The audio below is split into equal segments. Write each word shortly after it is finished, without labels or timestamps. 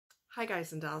Hi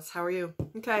guys and dolls, how are you?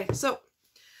 Okay, so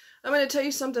I'm going to tell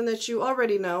you something that you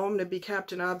already know. I'm going to be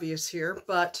Captain Obvious here,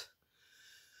 but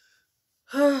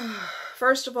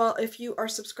first of all, if you are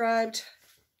subscribed,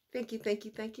 thank you, thank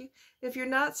you, thank you. If you're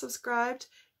not subscribed,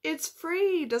 it's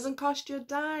free. It doesn't cost you a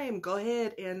dime. Go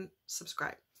ahead and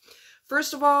subscribe.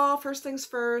 First of all, first things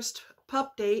first,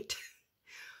 pup date.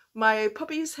 My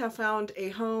puppies have found a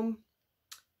home.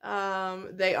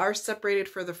 They are separated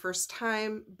for the first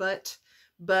time, but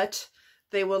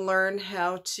they will learn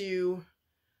how to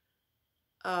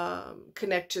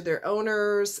connect to their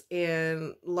owners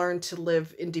and learn to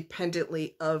live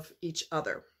independently of each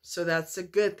other. So that's a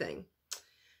good thing.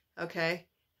 Okay.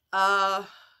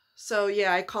 So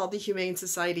yeah, I called the Humane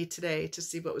Society today to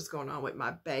see what was going on with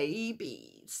my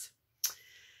babies.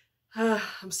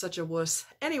 I'm such a wuss.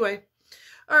 Anyway.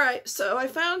 All right, so I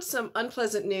found some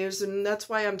unpleasant news, and that's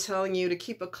why I'm telling you to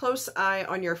keep a close eye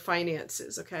on your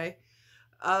finances, okay?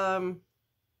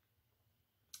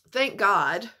 Thank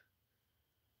God,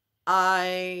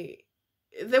 there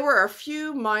were a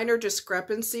few minor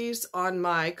discrepancies on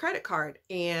my credit card,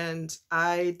 and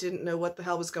I didn't know what the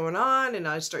hell was going on, and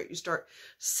you start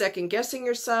second guessing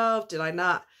yourself. Did I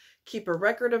not keep a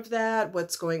record of that?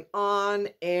 What's going on?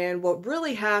 And what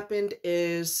really happened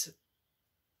is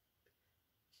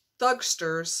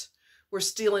thugsters were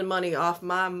stealing money off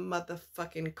my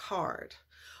motherfucking card.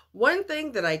 One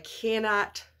thing that I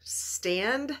cannot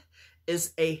stand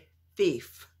is a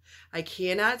thief. I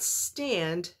cannot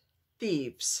stand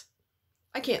thieves.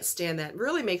 I can't stand that. It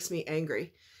really makes me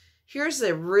angry. Here's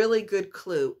a really good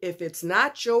clue. If it's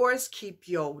not yours, keep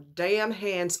your damn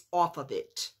hands off of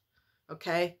it.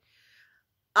 Okay?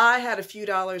 I had a few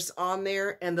dollars on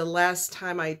there, and the last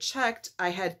time I checked, I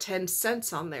had 10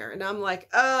 cents on there. And I'm like,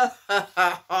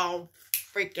 oh,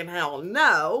 freaking hell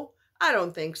no. I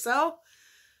don't think so.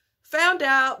 Found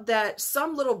out that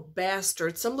some little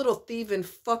bastard, some little thieving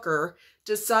fucker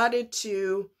decided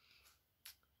to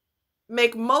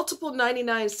make multiple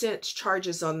 99-cent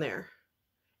charges on there.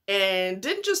 And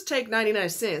didn't just take 99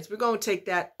 cents. We're going to take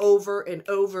that over and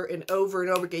over and over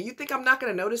and over again. You think I'm not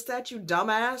going to notice that, you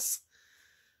dumbass?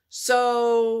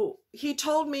 So he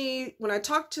told me, when I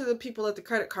talked to the people at the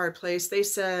credit card place, they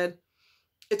said,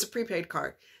 it's a prepaid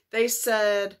card. They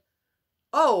said,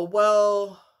 oh,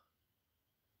 well,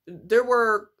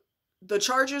 the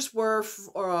charges were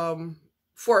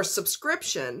for a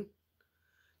subscription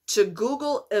to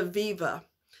Google Aviva.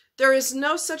 There is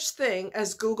no such thing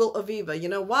as Google Aviva. You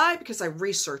know why? Because I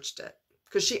researched it.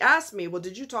 Because she asked me, well,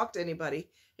 did you talk to anybody?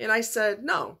 And I said,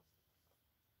 no,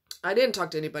 I didn't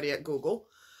talk to anybody at Google.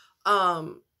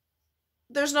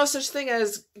 There's no such thing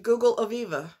as Google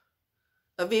Aviva.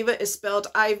 Aviva is spelled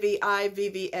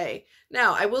I-V-I-V-V-A.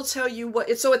 Now, I will tell you what,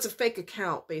 so it's a fake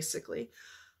account, basically.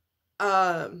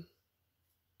 Aviva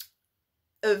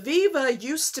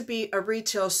used to be a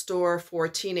retail store for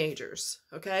teenagers,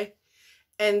 okay?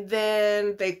 And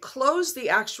then they closed the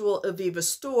actual Aviva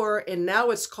store, and now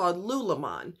it's called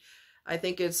Lululemon. I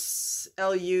think it's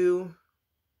L-U...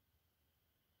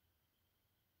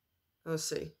 Let's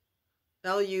see.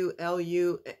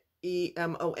 L-U-L-U-E-M-O-N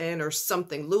or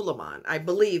something. Lululemon, I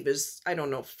believe is, I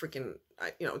don't know, freaking,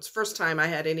 it's the first time I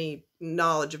had any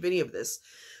knowledge of any of this.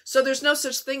 So there's no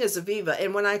such thing as Aviva.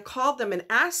 And when I called them and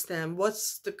asked them,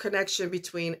 what's the connection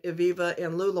between Aviva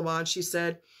and Lululemon? She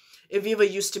said, Aviva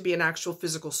used to be an actual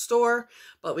physical store,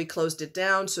 but we closed it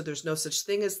down. So there's no such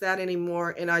thing as that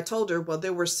anymore. And I told her, well,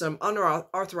 there were some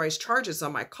unauthorized charges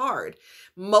on my card,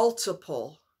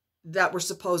 multiple, that were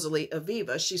supposedly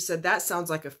Aviva. She said, that sounds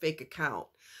like a fake account.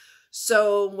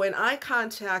 So when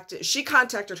she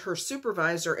contacted her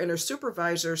supervisor, and her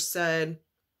supervisor said,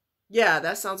 yeah,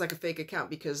 that sounds like a fake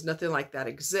account because nothing like that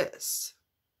exists.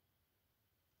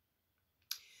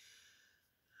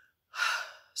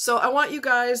 So I want you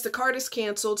guys, the card is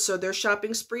canceled, so their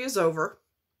shopping spree is over.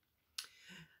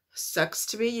 Sucks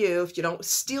to be you. If you don't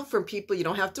steal from people, you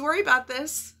don't have to worry about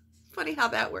this. Funny how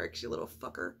that works, you little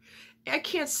fucker. I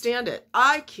can't stand it.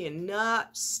 I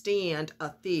cannot stand a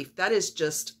thief. That is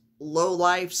just low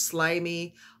life,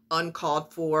 slimy,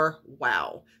 uncalled for.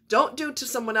 Wow. Don't do to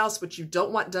someone else what you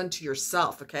don't want done to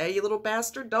yourself, okay? You little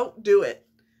bastard, don't do it.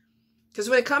 Because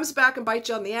when it comes back and bites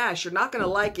you on the ass, you're not going to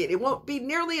like it. It won't be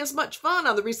nearly as much fun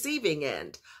on the receiving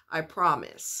end. I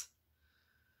promise.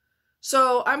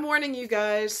 So I'm warning you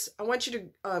guys, I want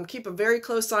you to keep a very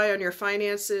close eye on your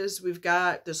finances. We've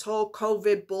got this whole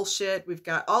COVID bullshit. We've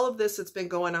got all of this that's been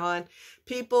going on.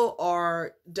 People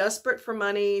are desperate for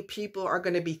money. People are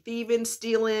going to be thieving,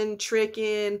 stealing,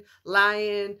 tricking,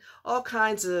 lying. All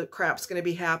kinds of crap's going to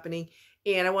be happening.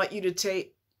 And I want you to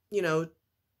take,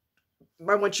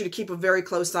 I want you to keep a very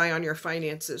close eye on your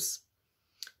finances.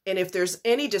 And if there's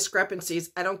any discrepancies,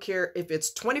 I don't care if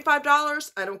it's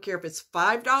 $25, I don't care if it's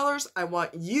 $5, I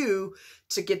want you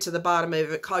to get to the bottom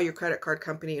of it, call your credit card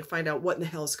company and find out what in the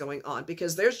hell is going on,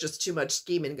 because there's just too much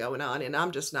scheming going on and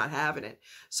I'm just not having it.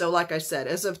 So like I said,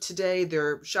 as of today,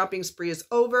 their shopping spree is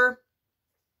over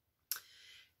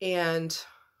and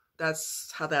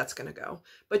that's how that's going to go.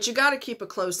 But you got to keep a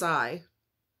close eye.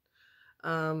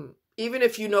 Even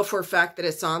if you know for a fact that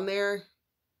it's on there,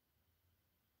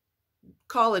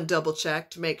 call and double check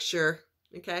to make sure,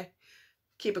 okay?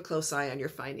 Keep a close eye on your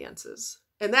finances.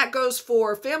 And that goes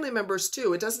for family members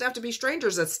too. It doesn't have to be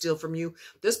strangers that steal from you.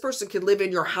 This person could live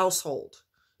in your household.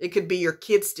 It could be your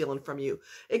kids stealing from you.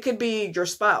 It could be your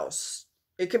spouse.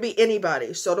 It could be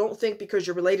anybody. So don't think because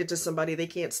you're related to somebody they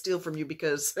can't steal from you,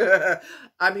 because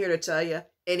I'm here to tell you,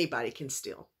 anybody can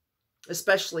steal.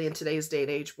 Especially in today's day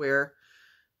and age where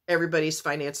everybody's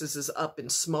finances is up in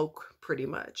smoke pretty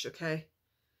much, okay?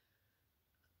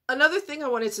 Another thing I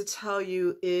wanted to tell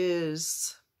you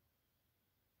is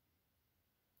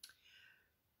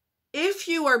if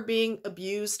you are being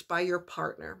abused by your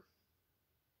partner,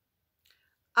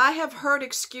 I have heard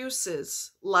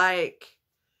excuses like,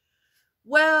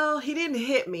 well, he didn't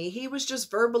hit me. He was just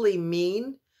verbally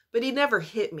mean, but he never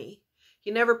hit me.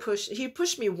 He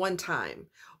pushed me one time,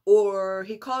 or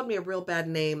he called me a real bad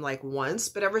name like once,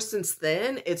 but ever since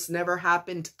then, it's never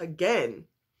happened again.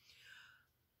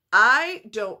 I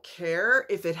don't care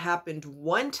if it happened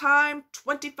one time,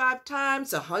 25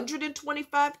 times,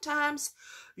 125 times.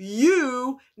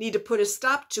 You need to put a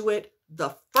stop to it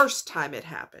the first time it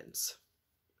happens.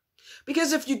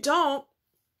 Because if you don't,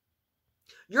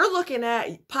 you're looking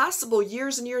at possible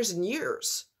years and years and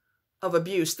years of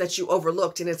abuse that you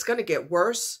overlooked, and it's going to get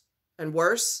worse and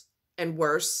worse and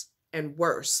worse and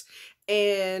worse.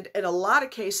 And in a lot of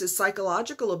cases,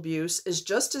 psychological abuse is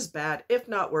just as bad, if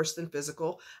not worse than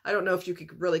physical. I don't know if you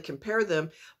could really compare them,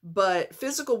 but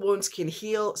physical wounds can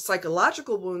heal.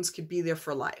 Psychological wounds can be there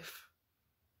for life,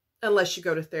 unless you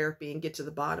go to therapy and get to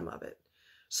the bottom of it.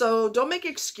 So don't make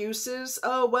excuses.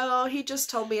 Oh, well, he just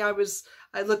told me I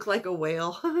look like a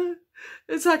whale.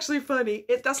 It's actually funny.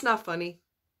 That's not funny.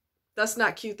 That's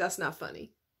not cute. That's not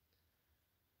funny.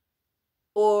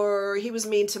 Or he was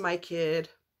mean to my kid,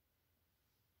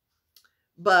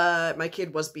 but my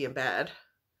kid was being bad.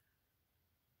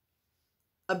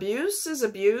 Abuse is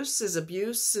abuse is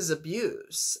abuse is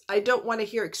abuse. I don't want to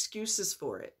hear excuses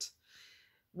for it.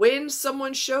 When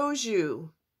someone shows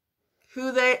you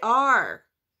who they are,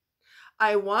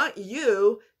 I want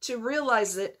you to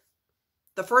realize it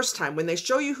the first time. When they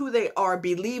show you who they are,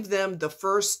 believe them the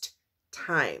first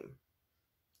time.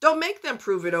 Don't make them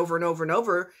prove it over and over and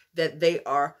over that they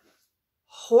are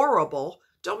horrible.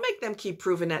 Don't make them keep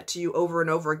proving that to you over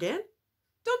and over again.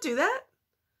 Don't do that.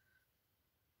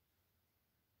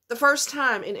 The first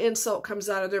time an insult comes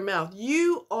out of their mouth,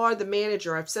 you are the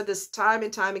manager. I've said this time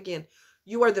and time again.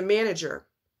 You are the manager,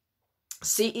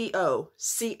 CEO,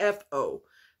 CFO,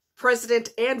 president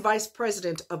and vice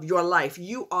president of your life.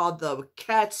 You are the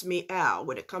cat's meow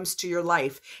when it comes to your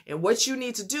life. And what you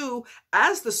need to do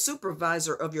as the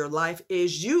supervisor of your life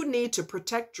is you need to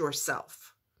protect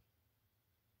yourself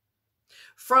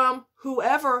from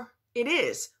whoever it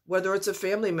is, whether it's a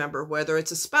family member, whether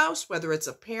it's a spouse, whether it's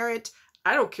a parent.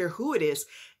 I don't care who it is.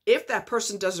 If that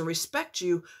person doesn't respect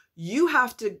you, you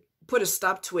have to put a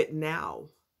stop to it now.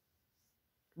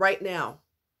 Right now.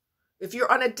 If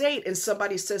you're on a date and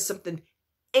somebody says something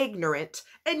ignorant,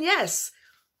 and yes,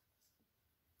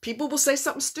 people will say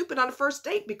something stupid on a first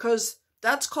date because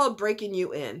that's called breaking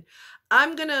you in.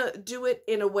 I'm going to do it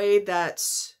in a way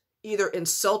that's either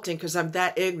insulting because I'm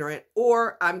that ignorant,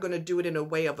 or I'm going to do it in a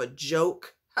way of a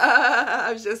joke.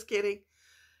 I was just kidding.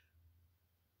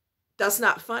 That's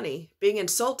not funny. Being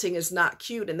insulting is not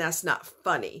cute, and that's not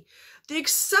funny. The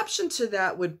exception to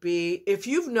that would be if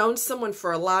you've known someone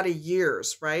for a lot of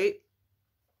years, right?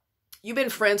 You've been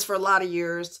friends for a lot of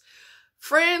years.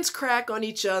 Friends crack on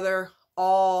each other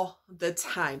all the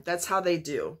time. That's how they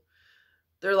do.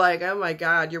 They're like, oh my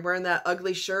God, you're wearing that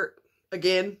ugly shirt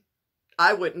again?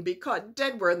 I wouldn't be caught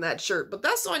dead wearing that shirt, but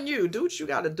that's on you. Do what you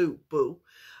got to do, boo.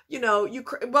 You know,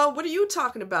 well, what are you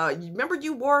talking about? You remember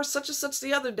you wore such and such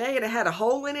the other day and it had a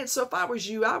hole in it? So if I was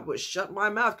you, I would shut my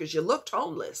mouth because you looked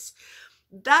homeless.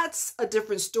 That's a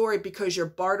different story because you're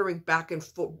bartering back and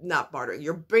forth. Not bartering,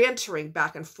 you're bantering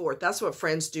back and forth. That's what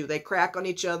friends do. They crack on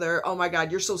each other. Oh my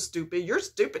God, you're so stupid. You're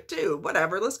stupid too.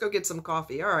 Whatever. Let's go get some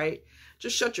coffee. All right.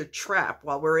 Just shut your trap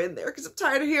while we're in there because I'm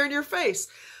tired of hearing your face.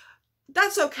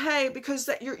 That's okay because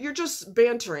you're just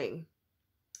bantering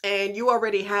and you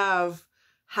already have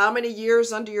how many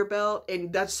years under your belt,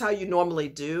 and that's how you normally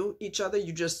do each other.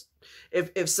 You just,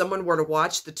 if someone were to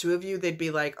watch the two of you, they'd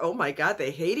be like, oh my God,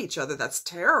 they hate each other. That's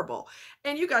terrible.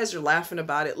 And you guys are laughing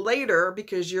about it later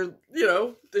because you're, you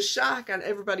know, the shock on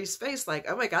everybody's face, like,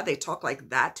 oh my God, they talk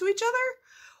like that to each other?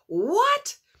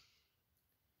 What?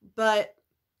 But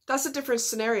that's a different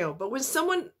scenario. But when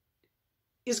someone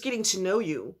is getting to know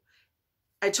you,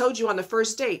 I told you on the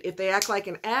first date, if they act like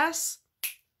an ass,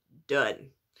 done.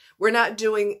 We're not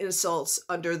doing insults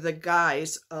under the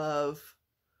guise of,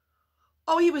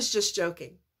 oh, he was just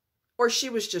joking, or she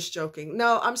was just joking.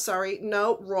 No, I'm sorry.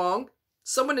 No, wrong.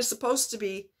 Someone is supposed to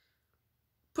be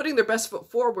putting their best foot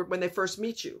forward when they first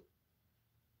meet you.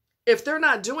 If they're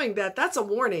not doing that, that's a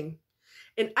warning.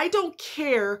 And I don't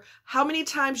care how many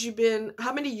times you've been,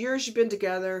 how many years you've been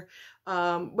together,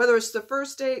 whether it's the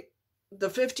first date, the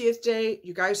 50th date,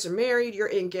 you guys are married, you're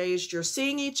engaged, you're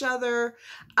seeing each other.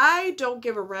 I don't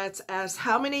give a rat's ass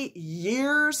how many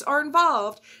years are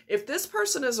involved. If this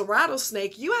person is a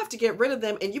rattlesnake, you have to get rid of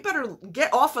them, and you better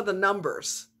get off of the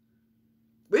numbers.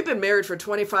 We've been married for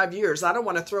 25 years. I don't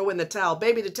want to throw in the towel.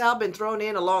 Baby, the towel been thrown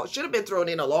in should have been thrown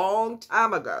in a long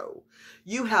time ago.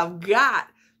 You have got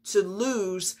to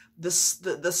lose the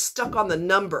stuck on the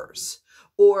numbers,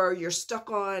 or you're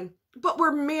stuck on, but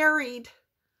we're married.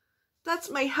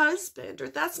 That's my husband, or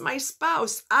that's my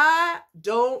spouse. I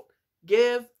don't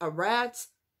give a rat's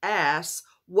ass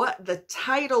what the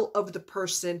title of the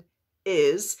person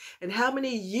is and how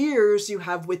many years you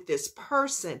have with this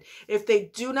person. If they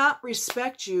do not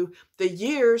respect you, the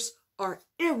years are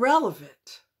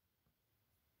irrelevant.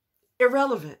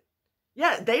 Irrelevant.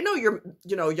 Yeah, they know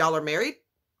y'all are married.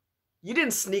 You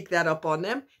didn't sneak that up on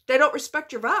them. They don't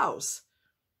respect your vows.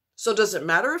 So does it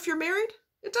matter if you're married?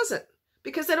 It doesn't.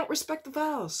 Because they don't respect the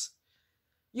vows.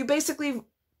 You basically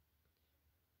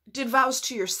did vows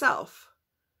to yourself.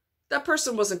 That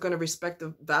person wasn't going to respect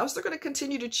the vows. They're going to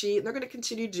continue to cheat. And they're going to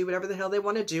continue to do whatever the hell they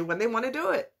want to do when they want to do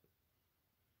it.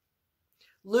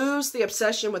 Lose the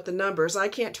obsession with the numbers. I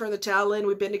can't turn the towel in.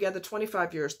 We've been together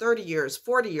 25 years, 30 years,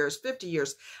 40 years, 50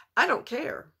 years. I don't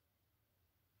care.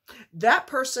 That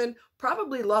person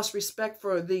probably lost respect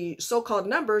for the so-called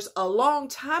numbers a long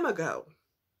time ago.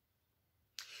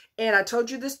 And I told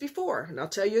you this before, and I'll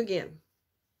tell you again.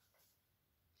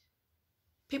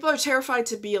 People are terrified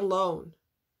to be alone.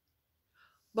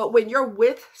 But when you're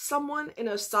with someone in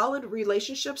a solid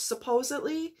relationship,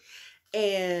 supposedly,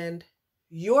 and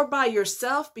you're by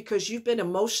yourself because you've been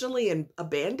emotionally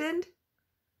abandoned,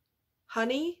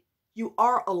 honey, you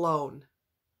are alone.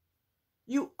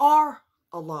 You are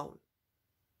alone.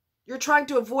 You're trying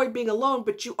to avoid being alone,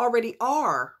 but you already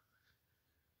are.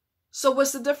 So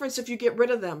what's the difference if you get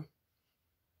rid of them?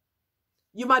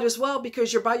 You might as well,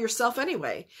 because you're by yourself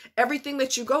anyway. Everything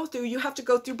that you go through, you have to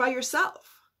go through by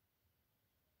yourself.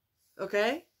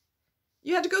 Okay?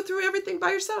 You had to go through everything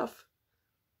by yourself.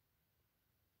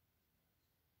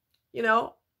 You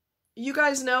know, you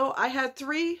guys know I had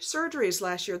 3 surgeries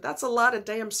last year. That's a lot of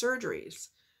damn surgeries.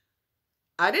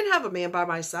 I didn't have a man by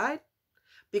my side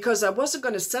because I wasn't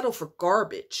going to settle for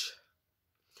garbage.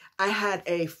 I had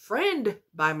a friend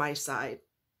by my side,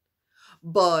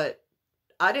 but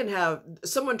I didn't have,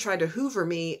 someone tried to hoover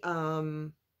me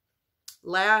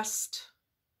last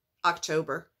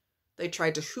October. They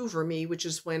tried to hoover me, which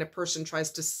is when a person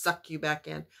tries to suck you back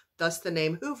in, thus the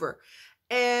name Hoover.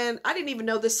 And I didn't even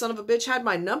know this son of a bitch had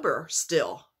my number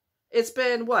still. It's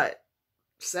been, what,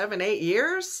 7, 8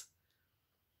 years?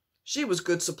 She was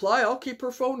good supply. I'll keep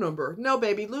her phone number. No,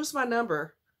 baby, lose my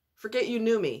number. Forget you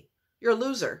knew me. You're a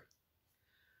loser.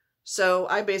 So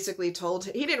I basically told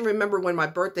him, he didn't remember when my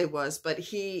birthday was, but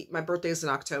my birthday is in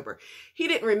October. He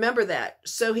didn't remember that.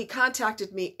 So he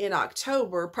contacted me in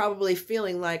October, probably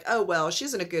feeling like, oh, well,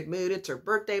 she's in a good mood. It's her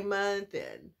birthday month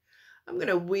and I'm going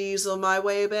to weasel my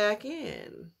way back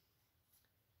in.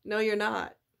 No, you're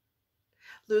not.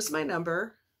 Lose my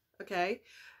number. Okay.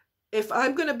 If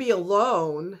I'm going to be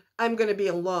alone, I'm going to be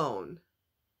alone.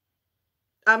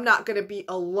 I'm not going to be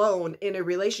alone in a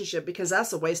relationship because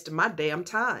that's a waste of my damn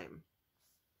time.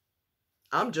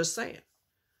 I'm just saying.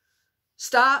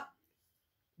 Stop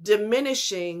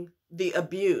diminishing the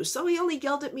abuse. So he only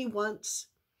yelled at me once.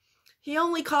 He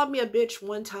only called me a bitch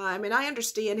one time. And I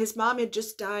understand his mom had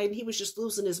just died and he was just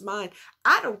losing his mind.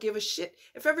 I don't give a shit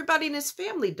if everybody in his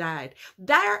family died.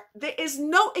 There is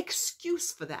no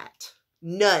excuse for that.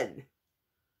 None.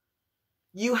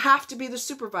 You have to be the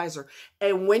supervisor.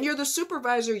 And when you're the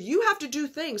supervisor, you have to do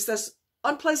things that's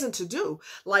unpleasant to do,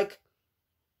 like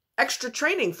extra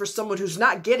training for someone who's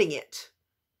not getting it.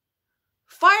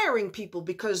 Firing people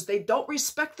because they don't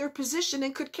respect their position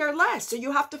and could care less. So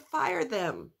you have to fire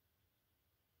them.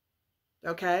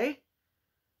 Okay?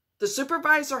 The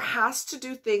supervisor has to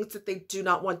do things that they do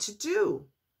not want to do.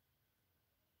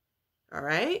 All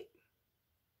right?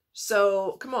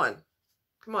 So, come on.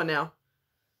 Come on now.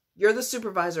 You're the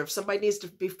supervisor. If somebody needs to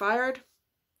be fired,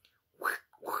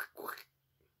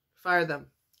 fire them.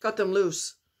 Cut them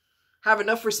loose. Have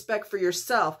enough respect for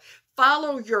yourself.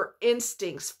 Follow your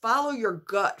instincts. Follow your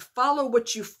gut. Follow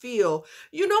what you feel.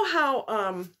 You know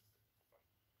how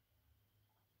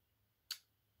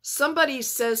somebody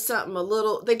says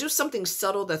something they do something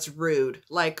subtle that's rude.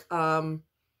 Like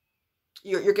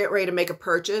you're getting ready to make a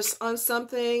purchase on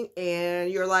something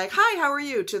and you're like, hi, how are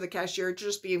you? To the cashier,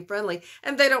 just being friendly.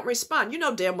 And they don't respond. You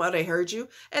know damn well they heard you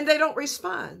and they don't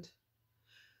respond.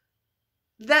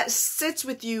 That sits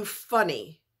with you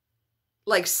funny.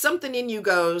 Like something in you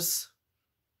goes,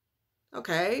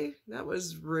 okay, that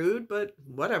was rude, but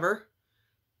whatever.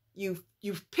 You've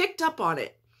picked up on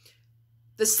it.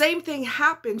 The same thing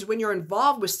happens when you're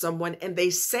involved with someone and they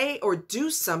say or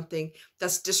do something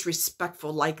that's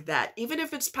disrespectful like that. Even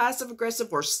if it's passive aggressive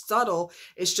or subtle,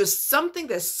 it's just something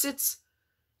that sits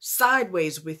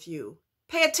sideways with you.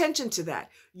 Pay attention to that.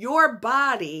 Your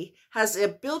body has a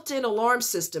built-in alarm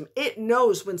system. It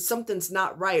knows when something's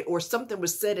not right or something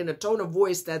was said in a tone of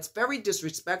voice that's very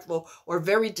disrespectful or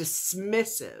very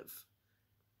dismissive.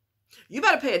 You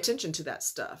better pay attention to that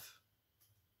stuff.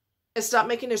 And stop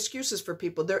making excuses for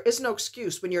people. There is no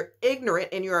excuse. When you're ignorant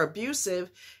and you're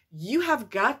abusive, you have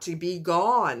got to be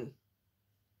gone.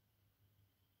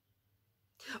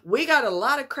 We got a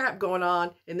lot of crap going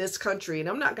on in this country, and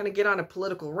I'm not going to get on a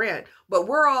political rant, but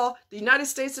the United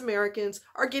States Americans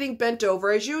are getting bent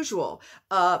over as usual.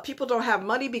 People don't have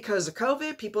money because of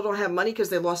COVID. People don't have money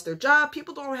because they lost their job.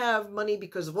 People don't have money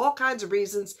because of all kinds of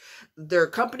reasons. Their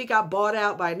company got bought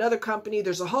out by another company.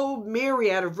 There's a whole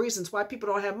myriad of reasons why people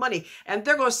don't have money, and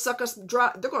they're going to suck us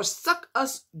dry. They're going to suck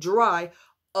us dry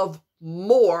of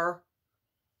more,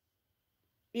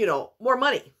 more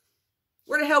money.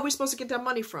 Where the hell are we supposed to get that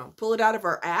money from? Pull it out of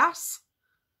our ass?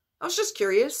 I was just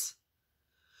curious.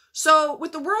 So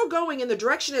with the world going in the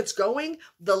direction it's going,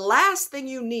 the last thing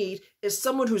you need is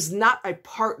someone who's not a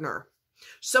partner.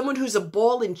 Someone who's a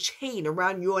ball and chain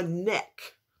around your neck.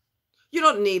 You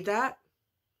don't need that.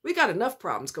 We got enough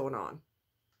problems going on.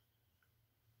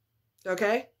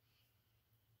 Okay?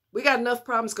 We got enough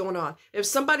problems going on. If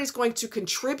somebody's going to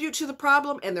contribute to the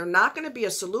problem and they're not going to be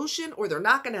a solution or they're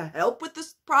not going to help with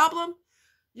this problem,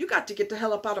 you got to get the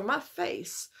hell up out of my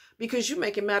face because you're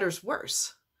making matters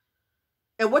worse.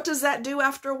 And what does that do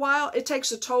after a while? It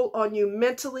takes a toll on you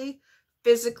mentally,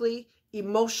 physically,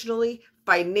 emotionally,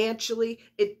 financially.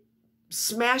 It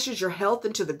smashes your health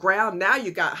into the ground. Now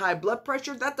you got high blood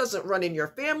pressure. That doesn't run in your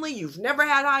family. You've never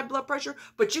had high blood pressure,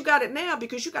 but you got it now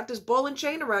because you got this ball and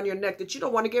chain around your neck that you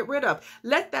don't want to get rid of.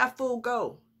 Let that fool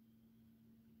go.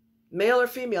 Male or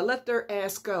female, let their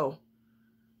ass go.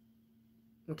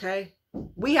 Okay?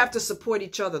 We have to support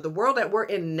each other. The world that we're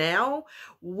in now,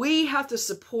 we have to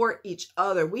support each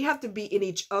other. We have to be in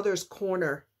each other's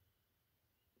corner.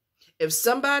 If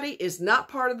somebody is not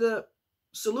part of the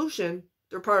solution,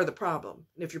 they're part of the problem.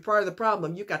 And if you're part of the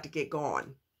problem, you got to get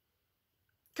gone.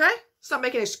 Okay? Stop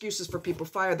making excuses for people.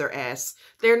 Fire their ass.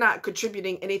 They're not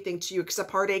contributing anything to you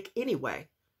except heartache anyway.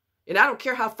 And I don't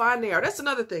care how fine they are. That's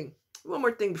another thing. One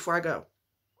more thing before I go.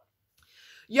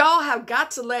 Y'all have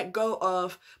got to let go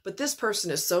of, but this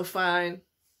person is so fine,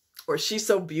 or she's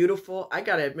so beautiful. I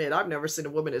got to admit, I've never seen a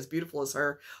woman as beautiful as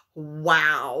her.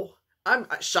 Wow. I'm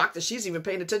shocked that she's even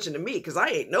paying attention to me because I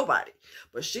ain't nobody.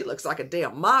 But she looks like a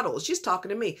damn model. She's talking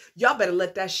to me. Y'all better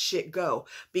let that shit go.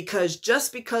 Because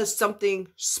just because something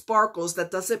sparkles,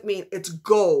 that doesn't mean it's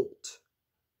gold.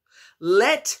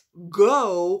 Let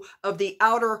go of the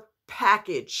outer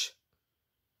package.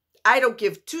 I don't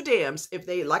give two damns if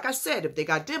they, like I said, if they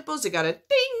got dimples, they got a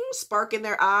ding spark in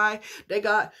their eye. They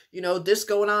got, this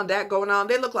going on, that going on.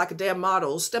 They look like a damn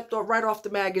model. Stepped right off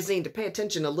the magazine to pay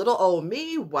attention to little old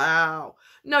me. Wow.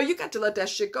 No, you got to let that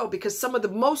shit go because some of the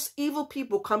most evil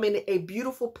people come in a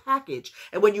beautiful package.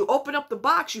 And when you open up the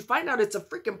box, you find out it's a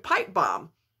freaking pipe bomb.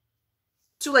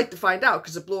 Too late to find out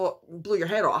because it blew your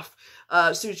head off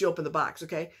as soon as you open the box,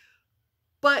 okay?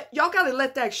 But y'all got to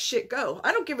let that shit go.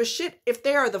 I don't give a shit if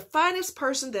they are the finest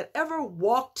person that ever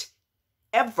walked,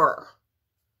 ever.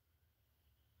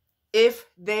 If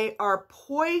they are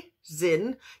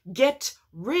poison, get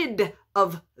rid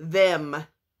of them.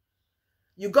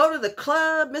 You go to the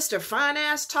club, Mr. Fine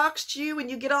Ass talks to you,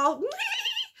 and you get all,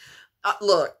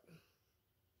 look,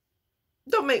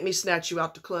 don't make me snatch you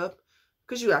out the club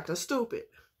because you acting stupid.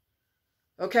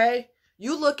 Okay?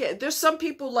 You look at, there's some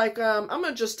people like, I'm going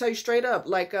to just tell you straight up,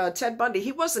 like Ted Bundy.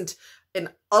 He wasn't an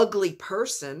ugly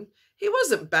person. He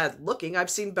wasn't bad looking. I've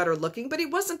seen better looking, but he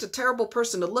wasn't a terrible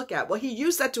person to look at. Well, he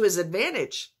used that to his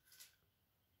advantage.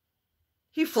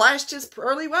 He flashed his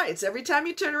pearly whites every time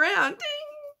you turn around. Ding!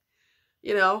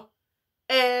 You know,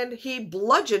 and he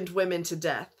bludgeoned women to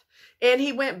death. And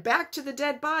he went back to the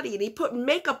dead body and he put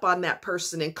makeup on that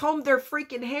person and combed their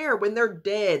freaking hair when they're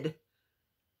dead.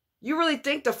 You really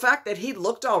think the fact that he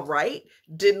looked all right,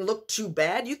 didn't look too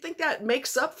bad, you think that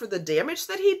makes up for the damage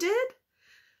that he did?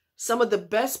 Some of the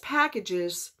best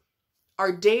packages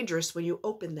are dangerous when you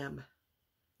open them.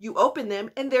 You open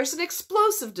them and there's an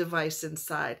explosive device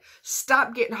inside.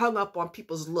 Stop getting hung up on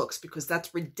people's looks because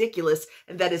that's ridiculous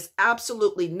and that is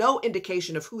absolutely no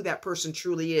indication of who that person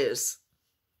truly is.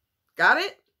 Got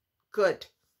it? Good.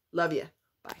 Love you.